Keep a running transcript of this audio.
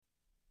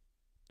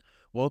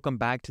Welcome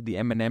back to the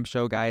M&M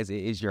Show, guys.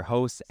 It is your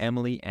hosts,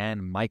 Emily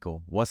and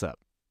Michael. What's up?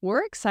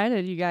 We're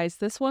excited, you guys.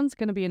 This one's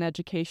going to be an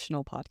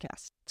educational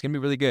podcast. It's going to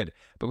be really good.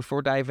 But before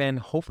we dive in,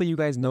 hopefully you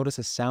guys notice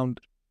a sound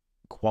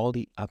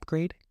quality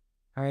upgrade.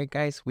 All right,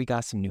 guys, we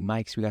got some new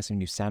mics. We got some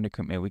new sound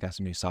equipment. We got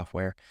some new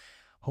software.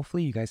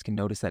 Hopefully you guys can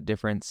notice that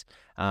difference.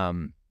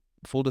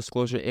 Full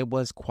disclosure, it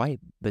was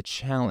quite the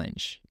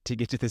challenge to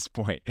get to this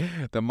point.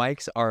 The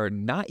mics are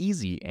not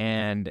easy,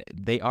 and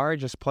they are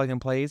just plug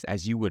and plays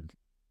as you would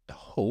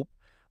hope.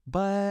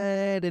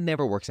 But it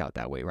never works out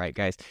that way, right,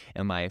 guys?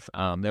 In life,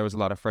 there was a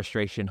lot of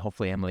frustration.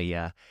 Hopefully, Emily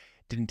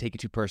didn't take it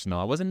too personal.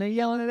 I wasn't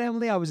yelling at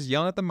Emily. I was just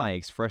yelling at the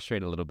mics,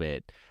 frustrated a little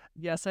bit.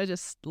 Yes, I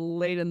just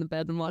laid in the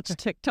bed and watched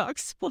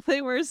TikToks while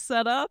they were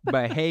set up.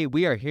 But hey,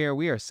 we are here.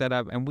 We are set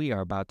up, and we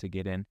are about to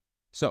get in.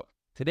 So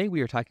today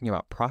we are talking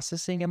about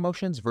processing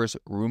emotions versus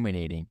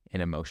ruminating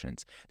in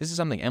emotions. This is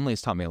something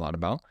Emily's taught me a lot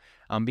about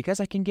because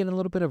I can get in a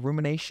little bit of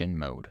rumination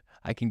mode.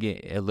 I can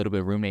get a little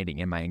bit of ruminating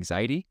in my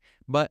anxiety,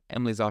 but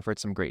Emily's offered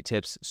some great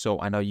tips, so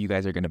I know you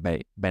guys are going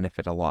to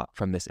benefit a lot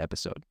from this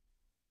episode.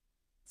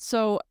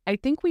 So I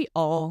think we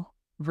all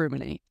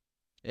ruminate.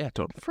 Yeah,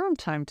 totally. From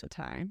time to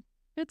time.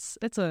 It's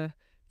a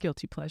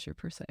guilty pleasure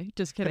per se.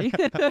 Just kidding.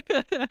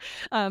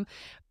 I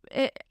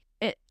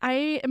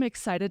am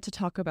excited to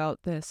talk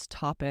about this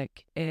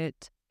topic.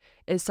 It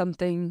is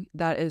something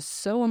that is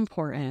so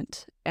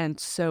important and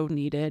so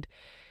needed.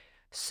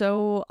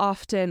 So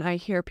often I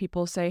hear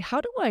people say,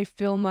 how do I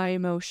feel my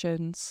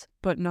emotions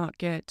but not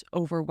get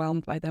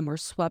overwhelmed by them or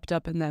swept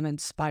up in them and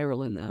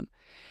spiral in them?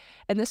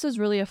 And this is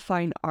really a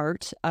fine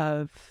art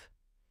of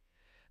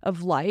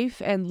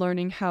life and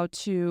learning how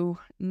to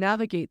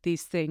navigate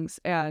these things.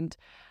 And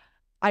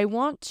I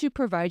want to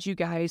provide you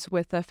guys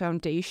with a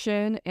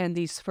foundation and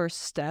these first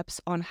steps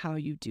on how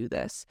you do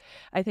this.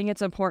 I think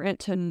it's important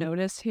to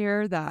notice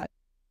here that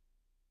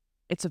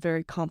it's a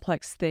very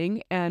complex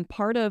thing, and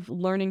part of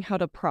learning how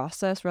to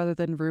process rather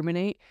than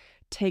ruminate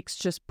takes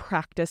just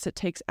practice. It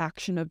takes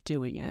action of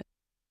doing it.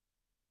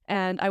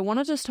 And I want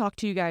to just talk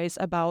to you guys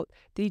about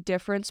the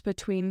difference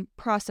between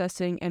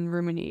processing and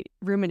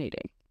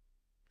ruminating.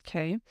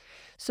 Okay?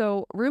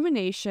 So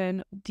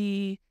rumination,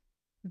 the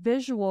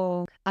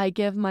visual I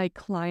give my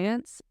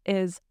clients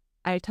is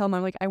I tell them,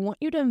 I'm like, I want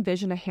you to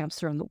envision a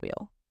hamster on the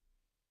wheel.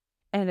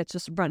 And it's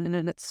just running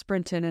and it's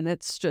sprinting and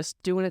it's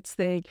just doing its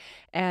thing.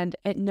 And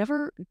it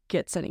never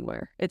gets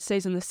anywhere. It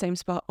stays in the same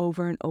spot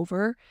over and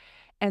over.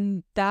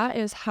 And that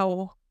is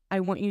how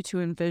I want you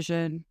to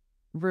envision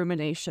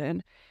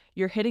rumination.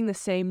 You're hitting the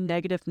same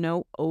negative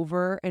note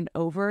over and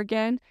over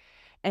again.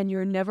 And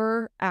you're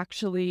never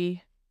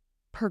actually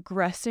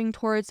progressing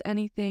towards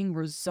anything,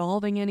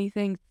 resolving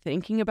anything,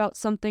 thinking about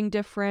something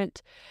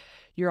different.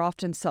 You're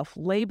often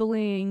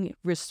self-labeling,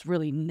 just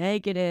really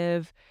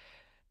negative,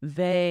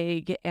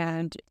 vague,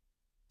 and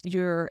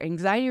your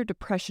anxiety or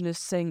depression is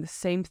saying the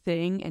same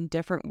thing in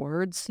different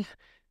words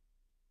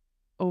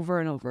over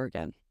and over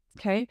again.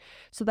 Okay?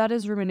 So that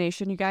is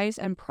rumination, you guys.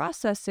 And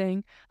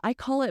processing, I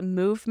call it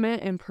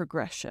movement and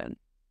progression.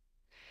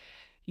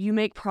 You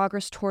make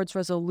progress towards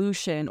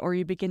resolution, or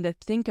you begin to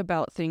think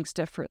about things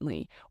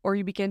differently, or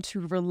you begin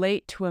to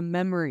relate to a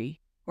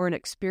memory or an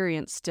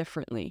experience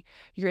differently.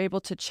 You're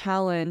able to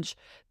challenge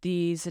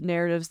these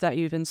narratives that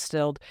you've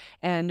instilled,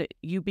 and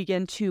you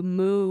begin to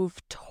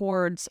move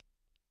towards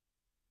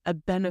a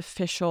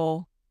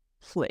beneficial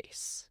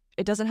place.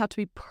 It doesn't have to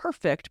be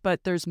perfect,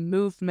 but there's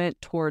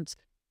movement towards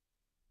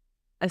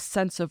a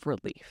sense of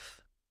relief.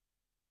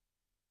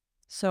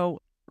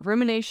 So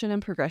rumination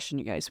and progression,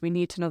 you guys. We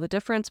need to know the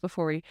difference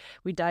before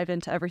we dive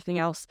into everything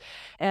else.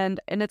 And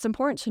it's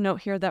important to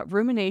note here that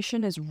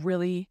rumination is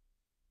really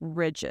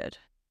rigid,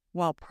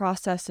 while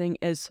processing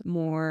is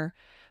more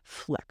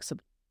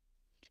flexible.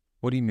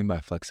 What do you mean by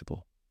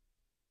flexible?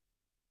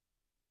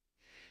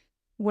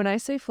 When I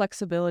say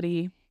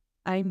flexibility,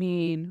 I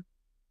mean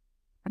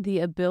the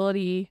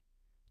ability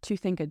to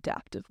think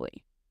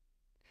adaptively.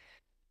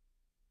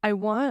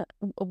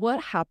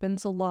 What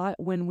happens a lot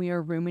when we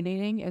are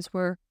ruminating is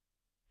we're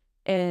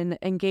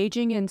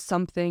engaging in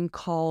something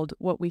called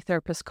what we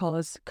therapists call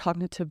as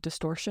cognitive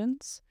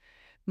distortions.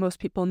 Most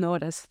people know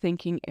it as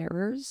thinking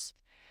errors.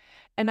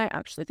 And I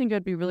actually think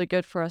it'd be really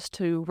good for us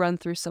to run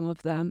through some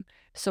of them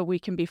so we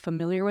can be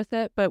familiar with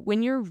it. But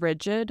when you're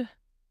rigid,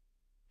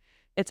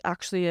 it's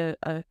actually a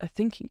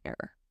thinking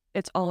error.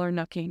 It's all or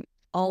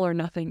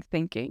nothing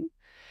thinking.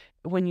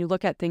 When you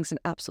look at things in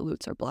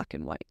absolutes or black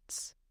and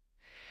whites.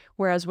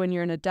 Whereas when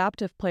you're in an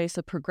adaptive place,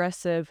 a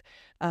progressive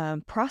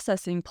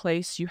processing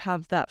place, you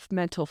have that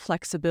mental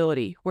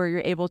flexibility where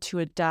you're able to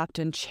adapt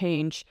and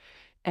change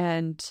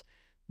and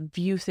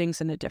view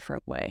things in a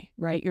different way,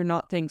 right?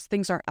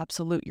 Things aren't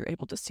absolute. You're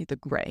able to see the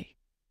gray.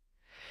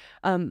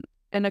 And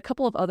a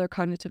couple of other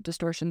cognitive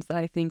distortions that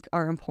I think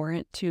are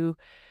important to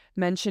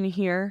mention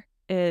here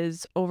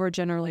is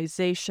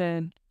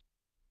overgeneralization,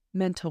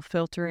 mental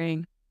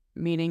filtering,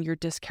 meaning you're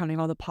discounting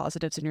all the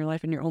positives in your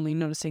life and you're only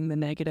noticing the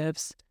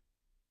negatives.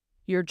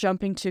 You're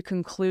jumping to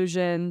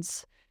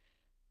conclusions.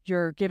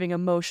 You're giving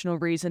emotional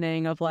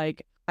reasoning of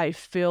like, I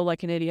feel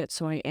like an idiot,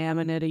 so I am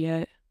an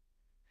idiot.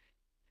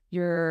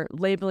 You're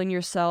labeling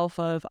yourself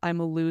of I'm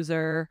a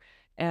loser,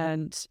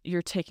 and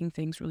you're taking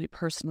things really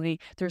personally.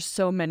 There's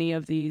so many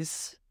of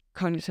these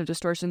cognitive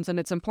distortions, and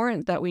it's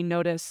important that we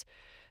notice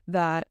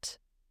that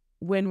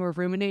when we're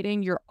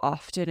ruminating, you're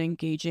often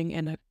engaging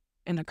in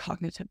a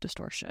cognitive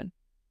distortion.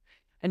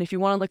 And if you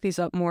want to look these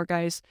up more,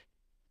 guys,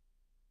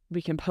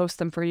 we can post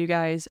them for you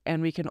guys,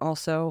 and we can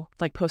also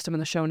post them in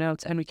the show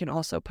notes, and we can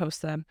also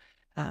post them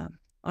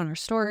on our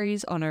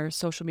stories, on our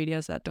social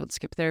medias at Don't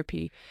Skip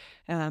Therapy.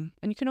 And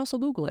you can also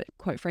Google it,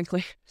 quite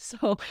frankly.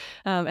 So,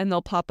 and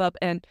they'll pop up.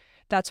 And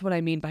that's what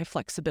I mean by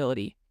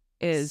flexibility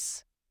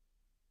is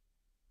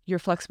your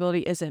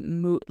flexibility isn't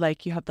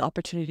you have the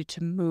opportunity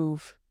to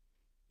move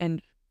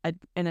in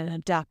an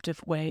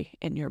adaptive way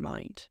in your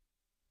mind.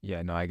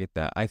 Yeah, no, I get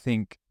that. I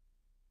think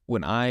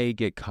when I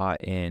get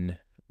caught in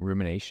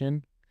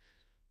rumination,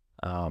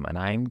 and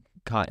I'm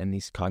caught in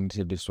these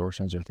cognitive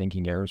distortions or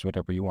thinking errors,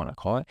 whatever you want to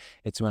call it,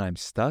 it's when I'm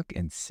stuck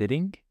and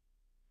sitting,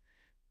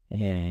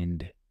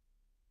 and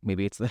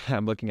maybe it's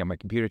I'm looking at my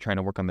computer trying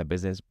to work on the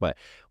business, but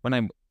when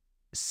I'm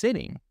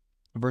sitting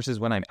versus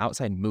when I'm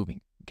outside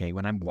moving, okay,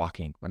 when I'm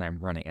walking, when I'm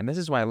running, and this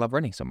is why I love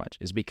running so much,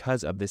 is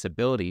because of this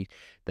ability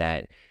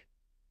that,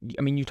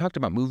 I mean, you talked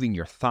about moving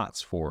your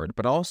thoughts forward,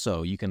 but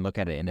also you can look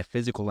at it in a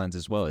physical lens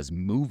as well as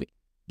moving.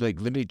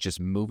 Literally just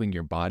moving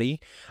your body,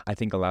 I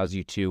think allows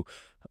you to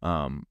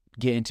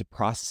get into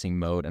processing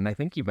mode. And I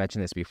think you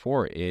mentioned this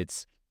before.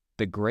 It's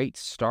the great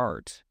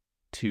start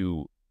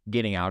to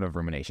getting out of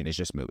rumination is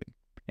just moving.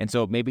 And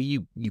so maybe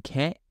you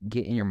can't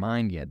get in your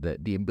mind yet,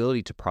 the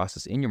ability to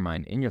process in your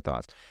mind, in your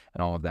thoughts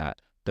and all of that.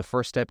 The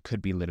first step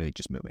could be literally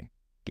just moving,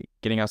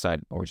 getting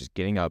outside or just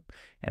getting up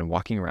and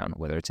walking around,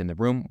 whether it's in the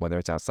room, whether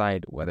it's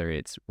outside, whether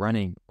it's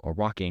running or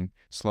walking,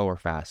 slow or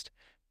fast.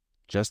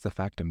 Just the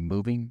fact of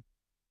moving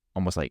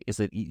almost it's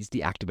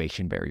the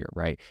activation barrier,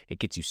 right? It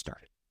gets you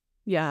started.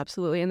 Yeah,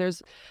 absolutely. And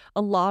there's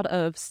a lot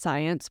of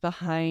science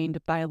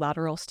behind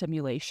bilateral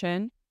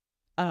stimulation.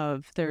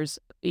 There's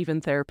even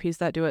therapies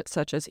that do it,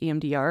 such as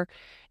EMDR,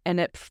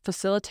 and it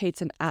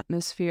facilitates an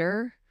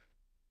atmosphere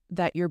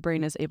that your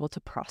brain is able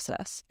to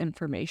process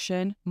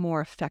information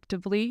more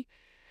effectively.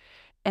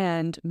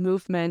 And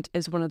movement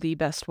is one of the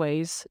best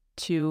ways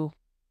to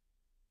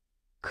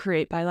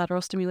create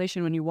bilateral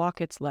stimulation. When you walk,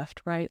 it's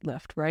left, right.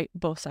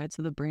 Both sides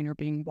of the brain are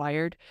being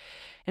wired.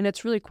 And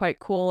it's really quite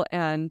cool.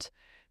 And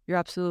you're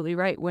absolutely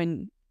right.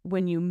 When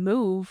you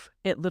move,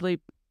 it literally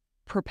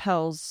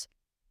propels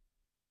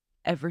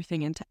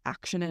everything into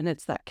action, and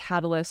it's that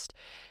catalyst.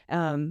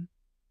 And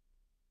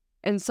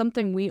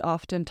something we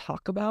often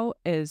talk about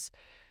is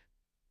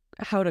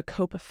how to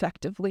cope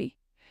effectively.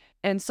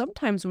 And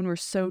sometimes when we're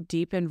so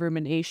deep in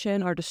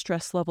rumination, our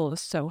distress level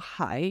is so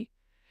high,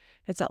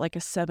 it's at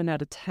a 7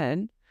 out of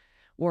 10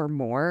 or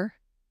more,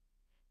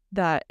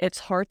 that it's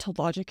hard to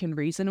logic and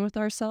reason with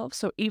ourselves.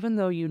 So even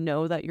though you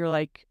know that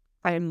you're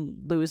I'm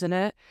losing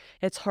it,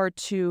 it's hard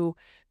to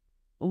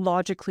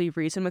logically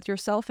reason with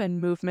yourself, and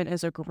movement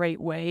is a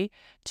great way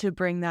to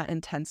bring that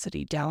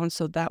intensity down,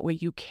 so that way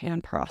you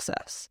can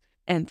process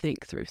and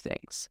think through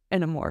things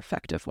in a more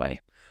effective way.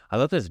 I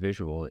love this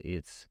visual.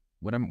 It's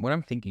what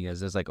I'm thinking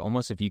is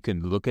almost if you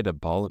can look at a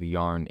ball of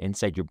yarn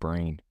inside your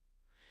brain,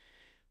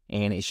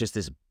 and it's just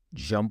this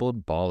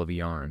jumbled ball of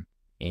yarn.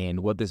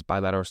 And what this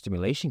bilateral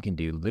stimulation can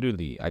do,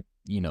 literally,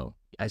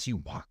 as you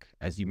walk,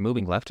 as you're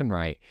moving left and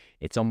right,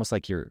 it's almost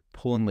like you're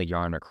pulling the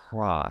yarn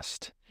across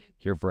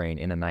your brain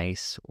in a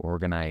nice,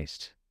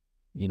 organized,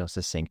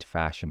 succinct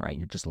fashion, right?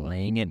 You're just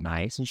laying it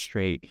nice and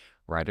straight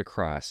right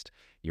across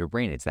your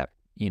brain. It's that,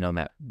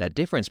 that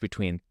difference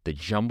between the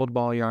jumbled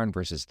ball yarn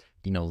versus,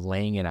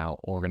 laying it out,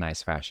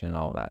 organized fashion and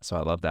all that. So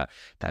I love that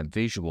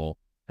visual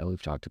that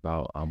we've talked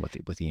about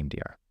with the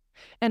EMDR.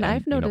 And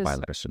I've noticed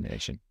bilateral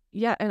stimulation.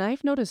 Yeah, and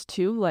I've noticed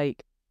too,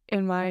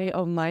 in my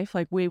own life,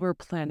 we were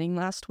planning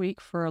last week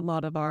for a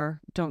lot of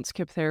our Don't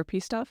Skip Therapy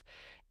stuff,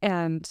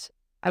 and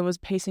I was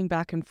pacing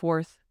back and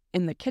forth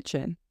in the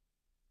kitchen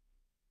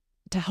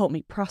to help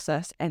me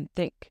process and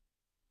think.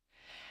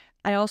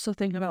 I also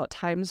think about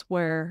times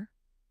where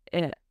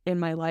in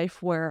my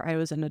life where I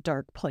was in a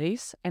dark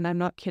place, and I'm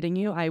not kidding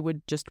you, I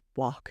would just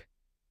walk.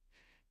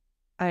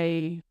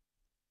 I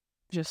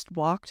just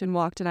walked and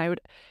walked, and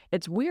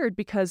it's weird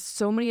because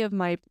so many of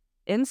my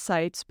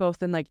insights,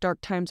 both in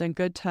dark times and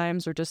good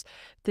times, or just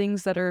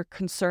things that are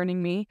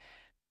concerning me,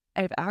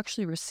 I've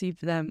actually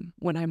received them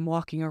when I'm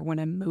walking or when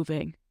I'm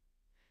moving.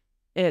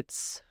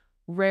 It's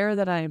rare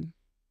that I'm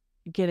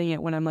getting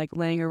it when I'm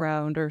laying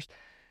around or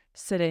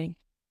sitting,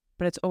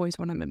 but it's always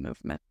when I'm in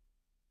movement.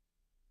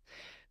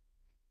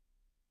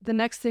 The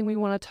next thing we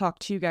want to talk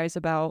to you guys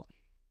about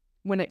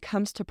when it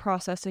comes to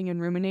processing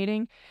and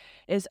ruminating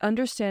is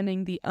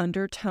understanding the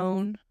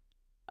undertone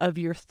of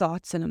your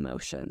thoughts and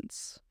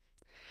emotions.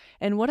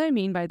 And what I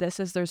mean by this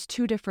is there's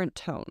two different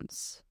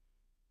tones,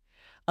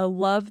 a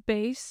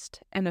love-based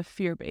and a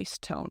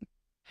fear-based tone.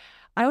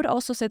 I would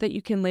also say that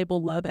you can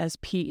label love as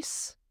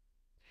peace.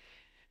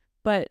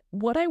 But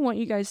what I want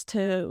you guys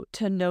to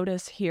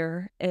notice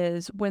here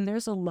is when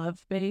there's a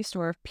love-based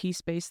or a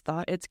peace-based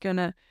thought, it's going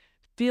to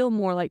feel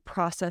more like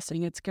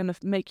processing. It's going to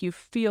make you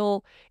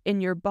feel in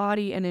your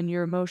body and in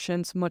your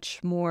emotions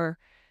much more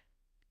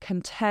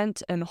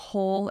content and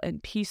whole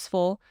and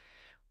peaceful.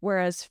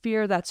 Whereas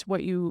fear, that's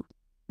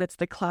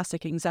the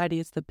classic anxiety.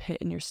 It's the pit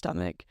in your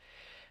stomach.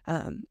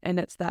 And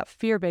it's that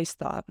fear-based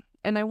thought.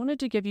 And I wanted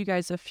to give you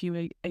guys a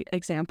few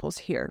examples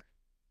here.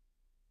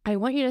 I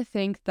want you to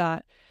think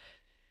that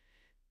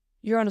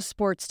you're on a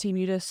sports team.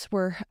 You just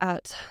were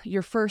at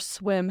your first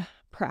swim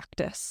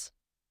practice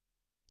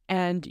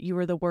and you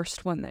were the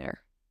worst one there.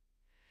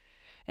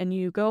 And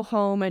you go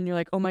home and you're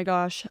like, oh my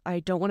gosh,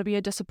 I don't want to be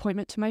a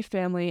disappointment to my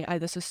family.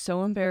 This is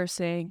so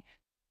embarrassing.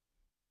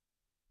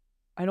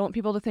 I don't want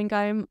people to think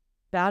I'm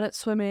bad at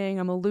swimming,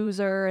 I'm a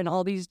loser, and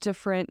all these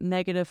different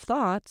negative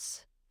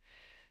thoughts.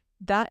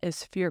 That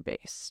is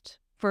fear-based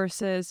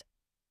versus,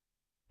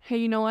 hey,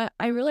 you know what?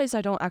 I realize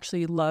I don't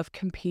actually love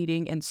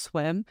competing and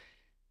swim.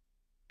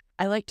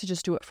 I like to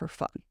just do it for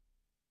fun.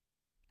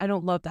 I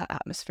don't love that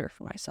atmosphere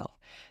for myself.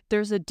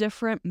 There's a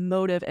different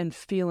motive and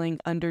feeling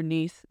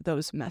underneath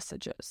those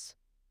messages.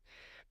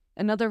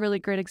 Another really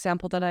great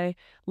example that I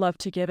love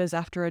to give is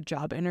after a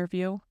job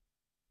interview.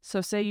 So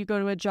say you go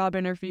to a job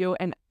interview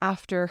and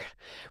after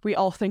we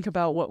all think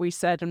about what we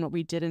said and what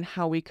we did and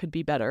how we could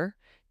be better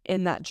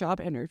in that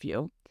job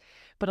interview.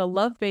 But a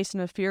love-based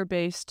and a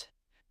fear-based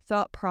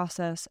thought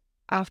process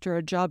after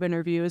a job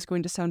interview is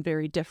going to sound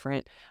very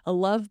different. A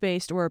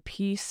love-based or a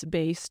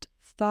peace-based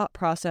thought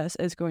process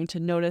is going to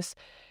notice,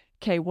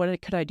 okay,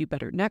 what could I do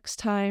better next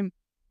time?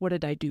 What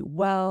did I do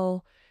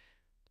well?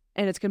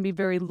 And it's going to be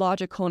very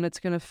logical and it's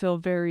going to feel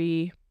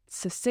very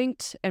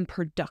succinct and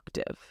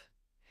productive.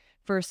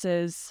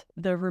 Versus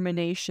the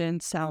rumination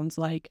sounds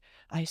like,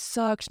 I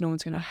sucked, no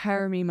one's going to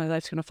hire me, my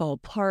life's going to fall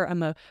apart,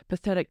 I'm a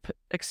pathetic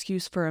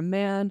excuse for a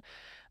man,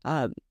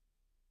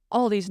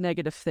 all these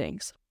negative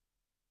things.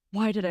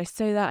 Why did I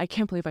say that? I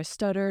can't believe I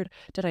stuttered.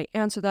 Did I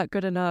answer that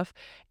good enough?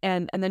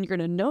 And then you're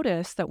going to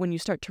notice that when you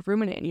start to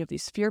ruminate any of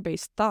these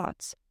fear-based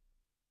thoughts,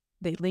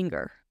 they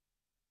linger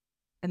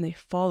and they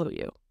follow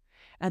you.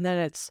 And then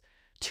it's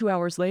 2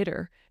 hours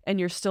later and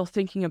you're still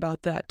thinking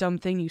about that dumb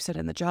thing you said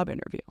in the job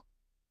interview.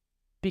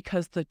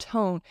 Because the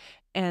tone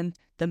and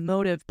the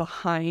motive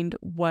behind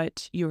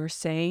what you were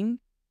saying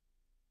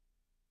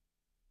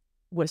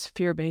was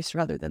fear-based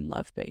rather than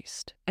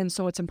love-based. And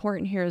so what's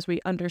important here is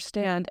we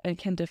understand and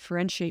can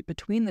differentiate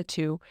between the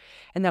two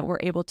and that we're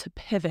able to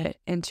pivot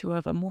into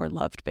a more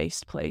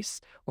love-based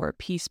place or a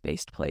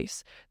peace-based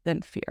place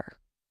than fear.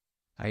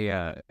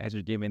 As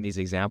you're giving these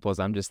examples,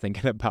 I'm just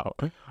thinking about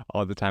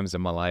all the times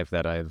in my life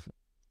that I've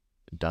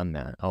done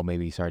that. Oh,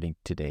 maybe starting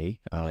today,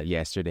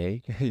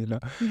 yesterday,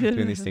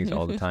 doing these things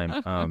all the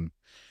time.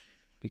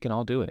 We can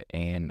all do it.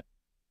 And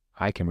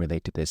I can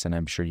relate to this, and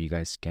I'm sure you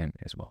guys can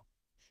as well.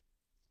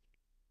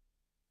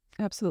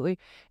 Absolutely.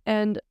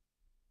 And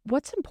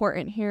what's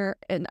important here,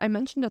 and I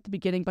mentioned at the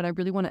beginning, but I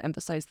really want to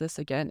emphasize this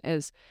again,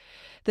 is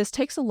this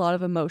takes a lot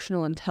of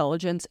emotional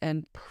intelligence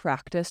and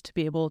practice to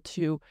be able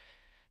to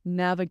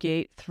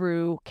navigate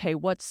through, okay,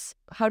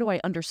 how do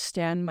I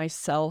understand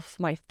myself,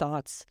 my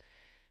thoughts,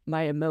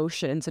 my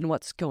emotions, and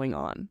what's going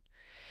on.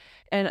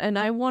 And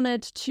I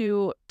wanted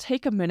to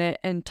take a minute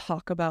and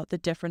talk about the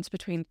difference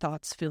between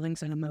thoughts,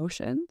 feelings, and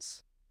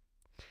emotions.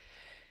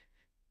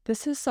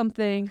 This is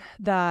something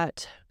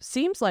that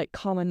seems like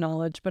common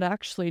knowledge, but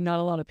actually not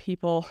a lot of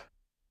people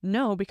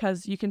know,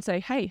 because you can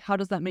say, hey, how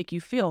does that make you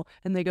feel?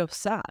 And they go,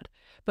 sad.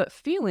 But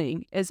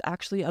feeling is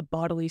actually a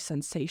bodily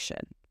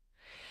sensation.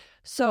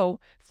 So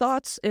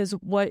thoughts is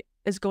what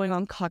is going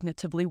on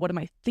cognitively. What am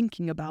I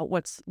thinking about?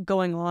 What's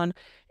going on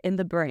in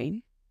the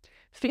brain?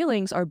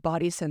 Feelings are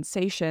body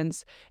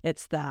sensations.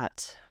 It's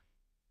that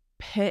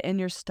pit in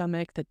your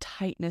stomach, the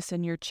tightness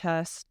in your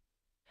chest,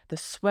 the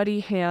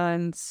sweaty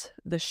hands,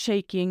 the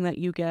shaking that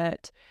you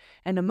get.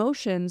 And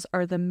emotions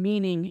are the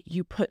meaning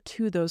you put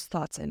to those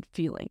thoughts and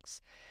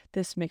feelings.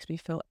 This makes me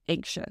feel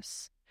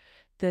anxious.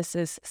 This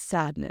is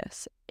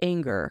sadness,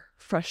 anger,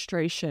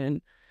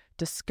 frustration,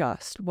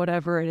 disgust,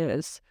 whatever it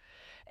is.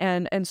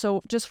 And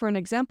so just for an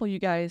example, you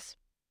guys,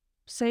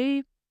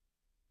 say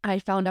I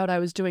found out I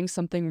was doing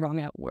something wrong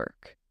at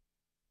work.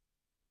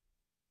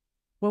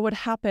 What would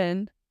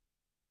happen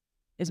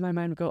is my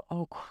mind would go,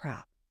 oh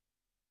crap,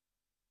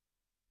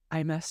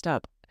 I messed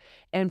up.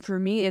 And for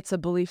me, it's a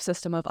belief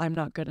system of I'm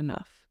not good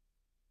enough,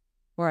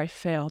 or I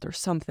failed, or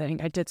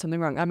something, I did something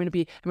wrong. I'm going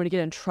to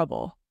get in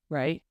trouble,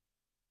 right?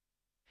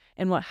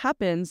 And what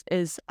happens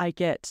is I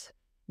get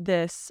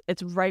this,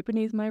 it's right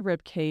beneath my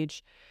rib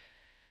cage,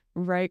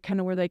 right kind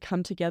of where they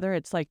come together.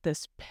 It's like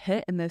this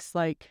pit and this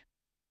like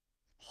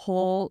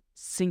whole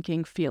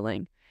sinking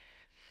feeling.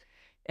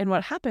 And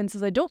what happens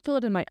is I don't feel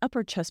it in my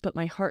upper chest, but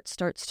my heart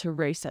starts to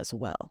race as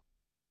well.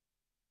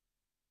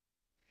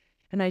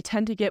 And I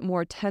tend to get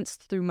more tense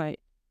through my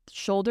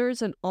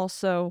shoulders and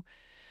also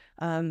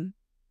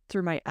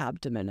through my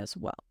abdomen as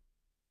well.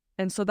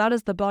 And so that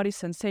is the body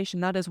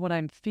sensation. That is what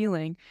I'm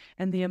feeling.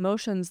 And the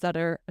emotions that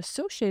are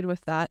associated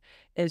with that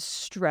is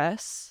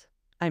stress.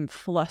 I'm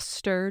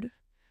flustered,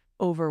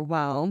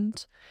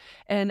 overwhelmed.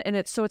 And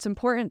it's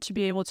important to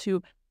be able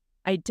to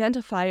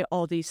identify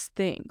all these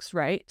things,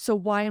 right? So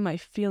why am I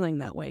feeling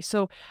that way?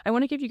 So I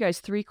want to give you guys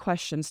 3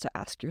 questions to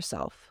ask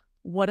yourself.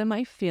 What am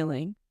I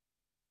feeling?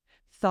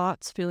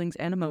 Thoughts, feelings,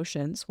 and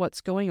emotions.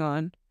 What's going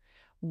on?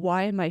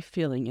 Why am I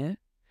feeling it?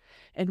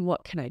 And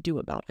what can I do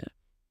about it?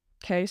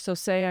 Okay, so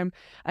say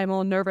I'm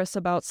all nervous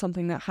about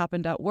something that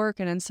happened at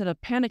work, and instead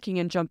of panicking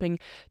and jumping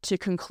to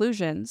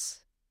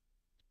conclusions,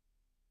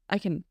 I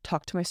can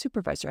talk to my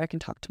supervisor. I can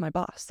talk to my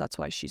boss. That's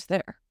why she's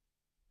there,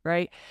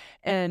 right?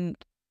 And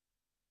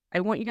I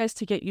want you guys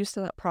to get used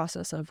to that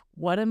process of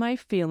what am I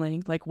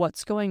feeling? Like,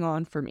 what's going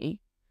on for me?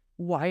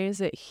 Why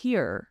is it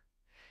here?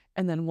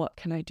 And then what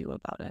can I do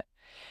about it?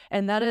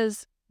 And that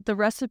is the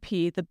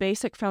recipe, the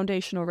basic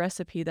foundational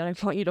recipe that I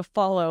want you to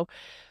follow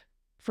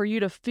for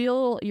you to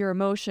feel your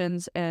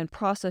emotions and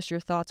process your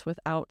thoughts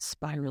without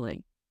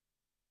spiraling.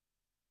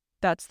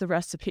 That's the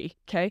recipe,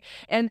 okay?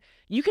 And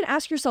you can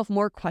ask yourself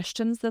more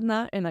questions than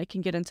that, and I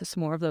can get into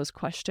some more of those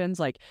questions,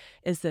 like,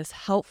 is this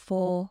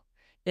helpful?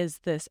 Is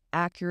this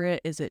accurate?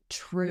 Is it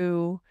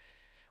true?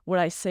 Would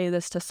I say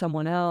this to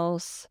someone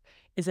else?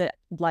 Is it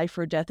life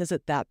or death? Is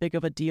it that big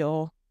of a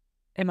deal?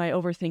 Am I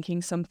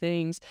overthinking some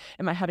things?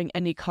 Am I having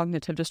any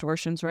cognitive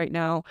distortions right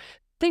now?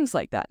 Things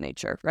like that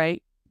nature,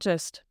 right?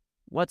 Just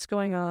what's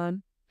going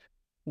on?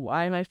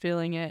 Why am I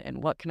feeling it?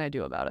 And what can I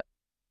do about it?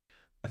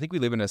 I think we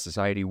live in a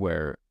society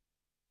where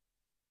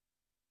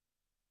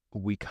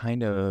we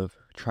kind of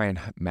try and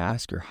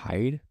mask or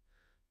hide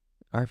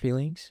our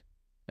feelings.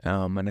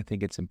 And I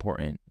think it's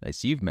important,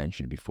 as you've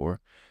mentioned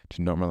before,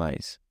 to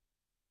normalize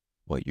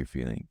what you're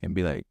feeling and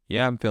be like,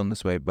 yeah, I'm feeling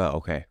this way, but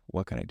okay,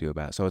 what can I do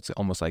about it? So it's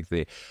almost like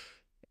they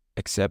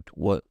accept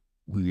what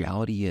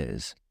reality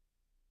is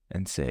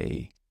and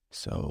say,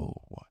 so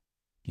what?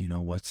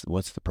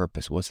 What's the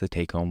purpose? What's the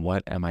take home?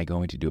 What am I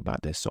going to do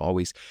about this? So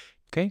always,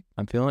 okay,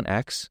 I'm feeling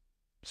X,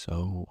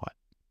 so what?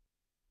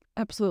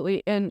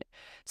 Absolutely. And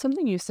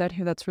something you said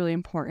here that's really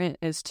important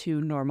is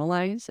to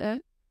normalize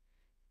it.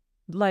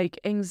 Like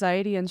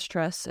anxiety and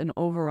stress and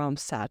overwhelmed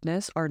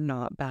sadness are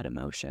not bad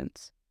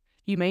emotions.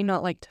 You may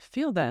not like to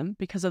feel them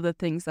because of the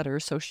things that are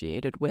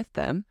associated with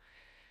them,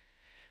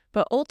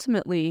 but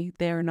ultimately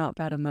they are not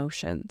bad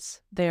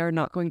emotions. They are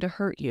not going to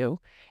hurt you.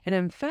 And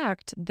in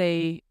fact,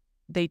 they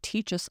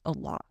teach us a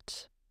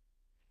lot.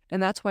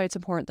 And that's why it's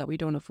important that we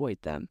don't avoid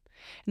them.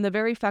 And the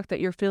very fact that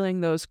you're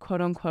feeling those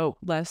quote unquote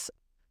less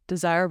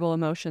desirable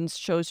emotions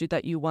shows you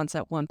that you once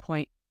at one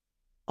point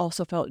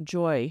also felt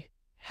joy,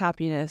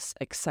 happiness,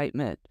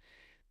 excitement,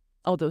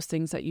 all those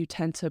things that you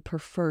tend to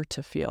prefer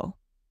to feel.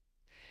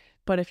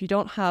 But if you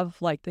don't have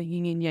like the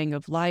yin and yang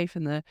of life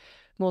and the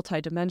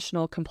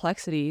multidimensional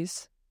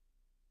complexities,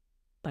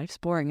 life's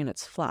boring and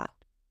it's flat.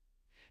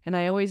 And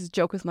I always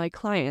joke with my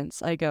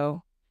clients, I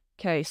go,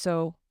 okay,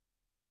 so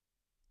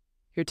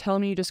you're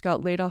telling me you just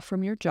got laid off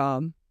from your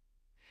job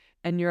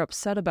and you're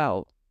upset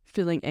about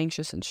feeling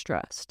anxious and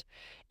stressed.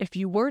 If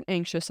you weren't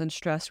anxious and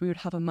stressed, we would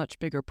have a much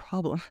bigger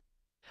problem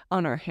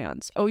on our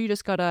hands. Oh, you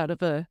just got out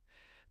of a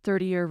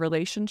 30-year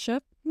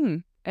relationship?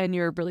 And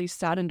you're really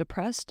sad and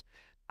depressed?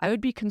 I would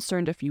be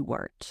concerned if you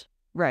weren't,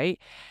 right?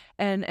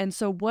 And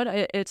so what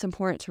it's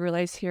important to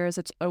realize here is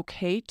it's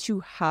okay to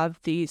have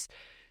these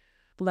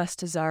less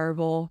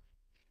desirable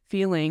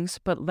feelings,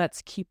 but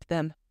let's keep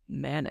them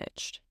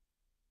managed.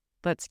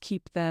 Let's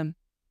keep them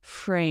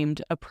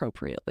framed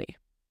appropriately,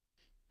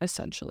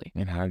 essentially.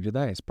 And how to do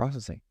that is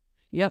processing.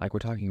 Yep. Like we're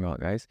talking about,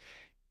 guys.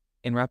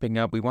 In wrapping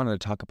up, we wanted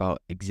to talk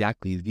about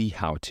exactly the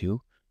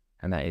how-to,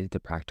 and that is the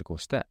practical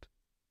step.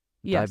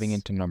 Yes. Diving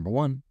into number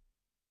 1.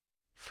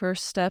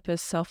 First step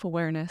is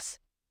self-awareness.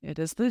 It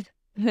is the...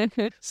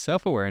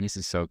 Self-awareness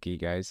is so key,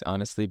 guys.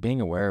 Honestly,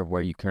 being aware of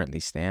where you currently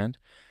stand,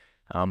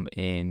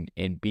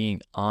 in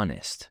being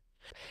honest.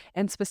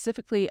 And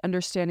specifically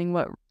understanding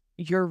what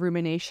your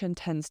rumination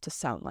tends to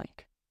sound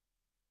like.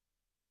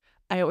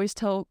 I always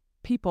tell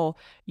people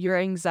your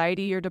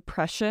anxiety, your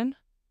depression,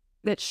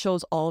 that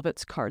shows all of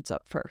its cards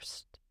up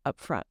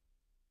front.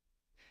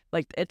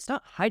 Like it's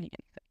not hiding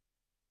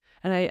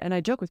anything. And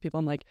I joke with people,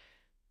 I'm like,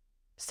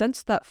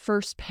 since that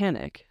first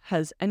panic,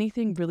 has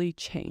anything really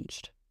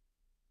changed?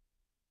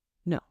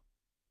 No.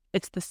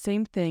 It's the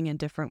same thing in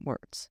different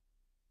words.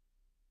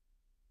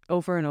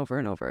 Over and over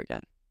and over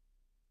again.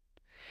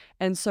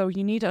 And so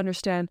you need to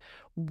understand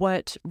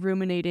what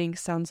ruminating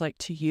sounds like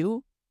to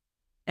you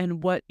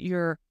and what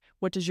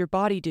does your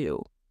body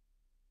do?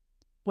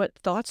 What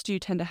thoughts do you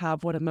tend to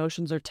have? What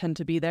emotions tend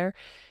to be there?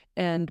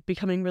 And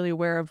becoming really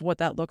aware of what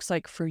that looks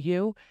like for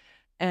you.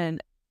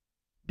 And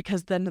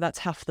because then that's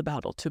half the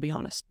battle, to be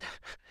honest,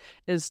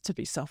 is to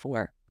be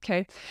self-aware.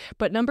 Okay.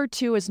 But number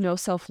 2 is no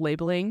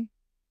self-labeling.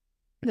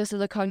 This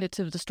is a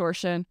cognitive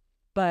distortion,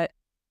 but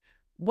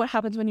what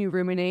happens when you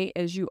ruminate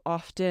is you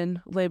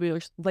often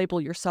label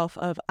yourself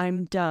of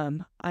I'm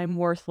dumb, I'm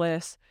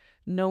worthless,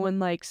 no one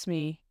likes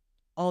me,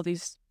 all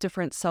these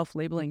different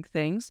self-labeling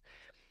things.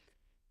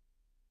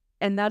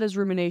 And that is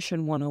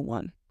rumination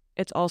 101.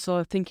 It's also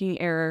a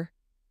thinking error.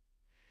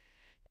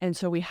 And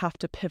so we have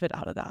to pivot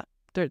out of that.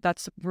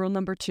 That's rule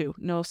number 2,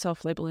 no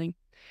self-labeling.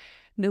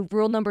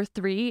 Rule number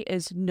 3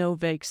 is no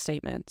vague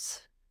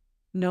statements.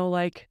 No,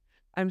 like,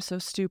 I'm so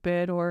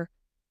stupid, or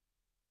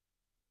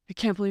I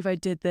can't believe I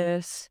did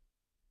this.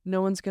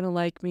 No one's going to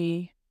like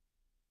me.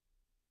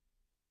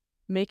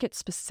 Make it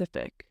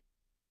specific.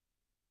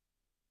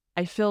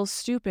 I feel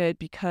stupid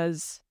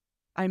because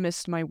I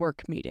missed my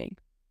work meeting.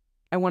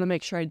 I want to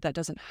make sure that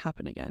doesn't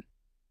happen again,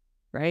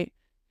 right?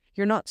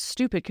 You're not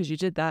stupid because you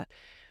did that,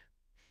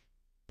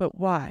 but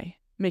why?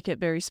 Make it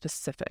very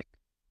specific.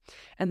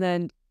 And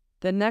then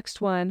the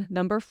next one,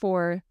 number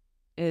 4,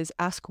 is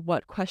ask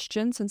what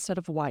questions instead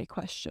of why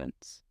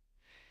questions.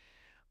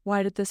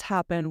 Why did this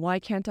happen? Why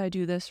can't I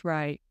do this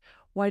right?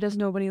 Why does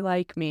nobody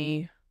like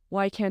me?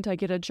 Why can't I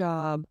get a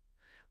job?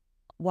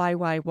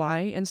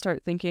 Why? And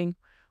start thinking,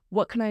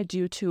 what can I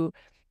do to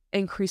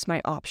increase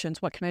my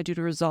options? What can I do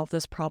to resolve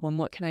this problem?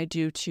 What can I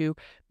do to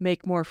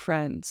make more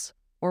friends?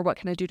 Or what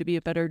can I do to be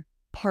a better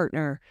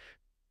partner?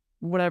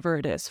 Whatever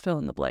it is, fill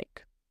in the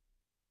blank.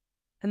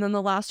 And then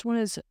the last one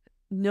is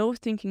no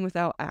thinking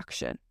without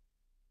action.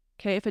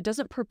 Okay, if it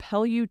doesn't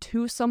propel you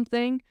to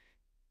something,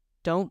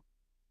 don't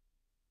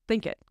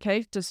think it.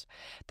 Okay, just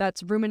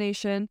that's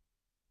rumination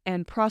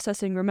and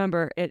processing.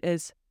 Remember, it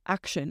is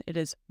action, it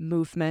is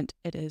movement,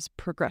 it is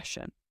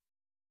progression.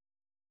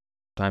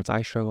 Sometimes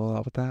I struggle a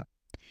lot with that.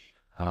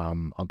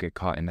 I'll get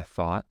caught in a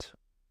thought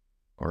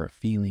or a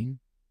feeling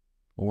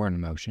or an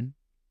emotion,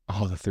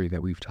 all the 3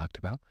 that we've talked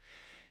about,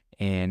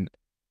 and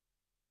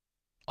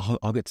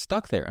I'll get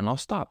stuck there and I'll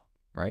stop,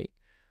 right?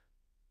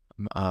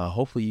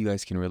 Hopefully you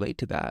guys can relate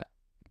to that.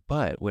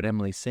 But what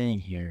Emily's saying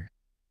here,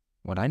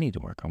 what I need to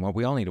work on, what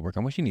we all need to work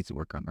on, what she needs to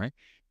work on, right?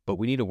 But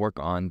we need to work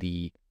on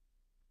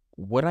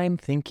what I'm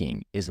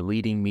thinking is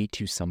leading me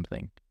to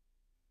something.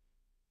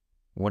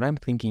 What I'm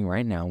thinking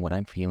right now, what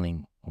I'm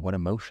feeling, what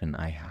emotion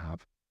I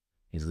have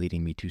is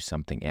leading me to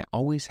something. It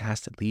always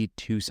has to lead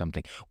to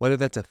something, whether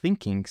that's a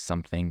thinking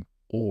something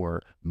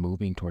or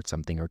moving towards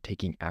something or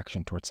taking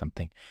action towards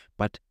something,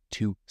 but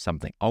to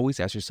something.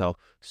 Always ask yourself,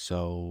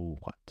 so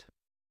what?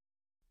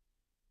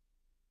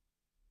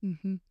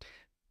 Mm-hmm.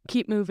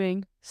 Keep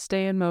moving,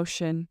 stay in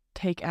motion,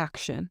 take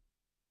action.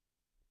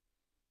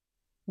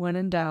 When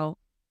in doubt,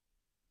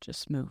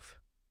 just move.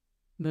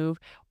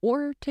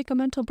 Or take a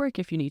mental break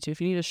if you need to.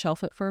 If you need to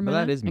shelf it for a But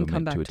minute that is and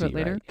come movement back to it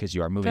later. Because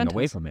you are moving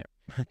away from it.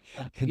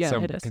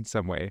 In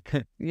some way.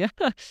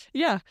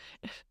 Yeah.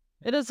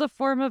 It is a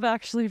form of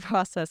actually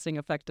processing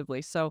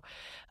effectively. So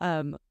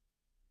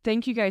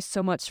thank you guys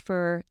so much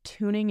for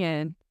tuning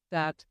in.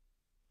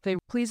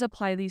 Please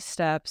apply these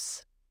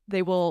steps.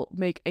 They will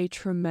make a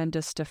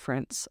tremendous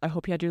difference. I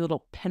hope you had your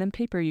little pen and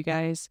paper, you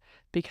guys,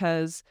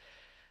 because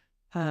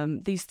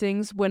these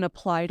things, when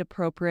applied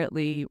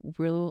appropriately,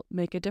 will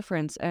make a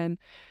difference. And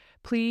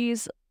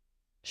please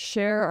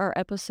share our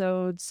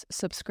episodes,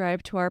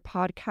 subscribe to our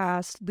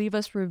podcast, leave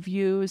us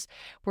reviews.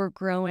 We're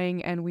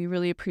growing and we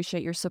really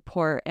appreciate your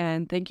support.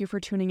 And thank you for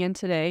tuning in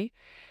today.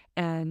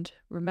 And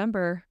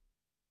remember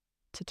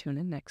to tune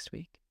in next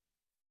week.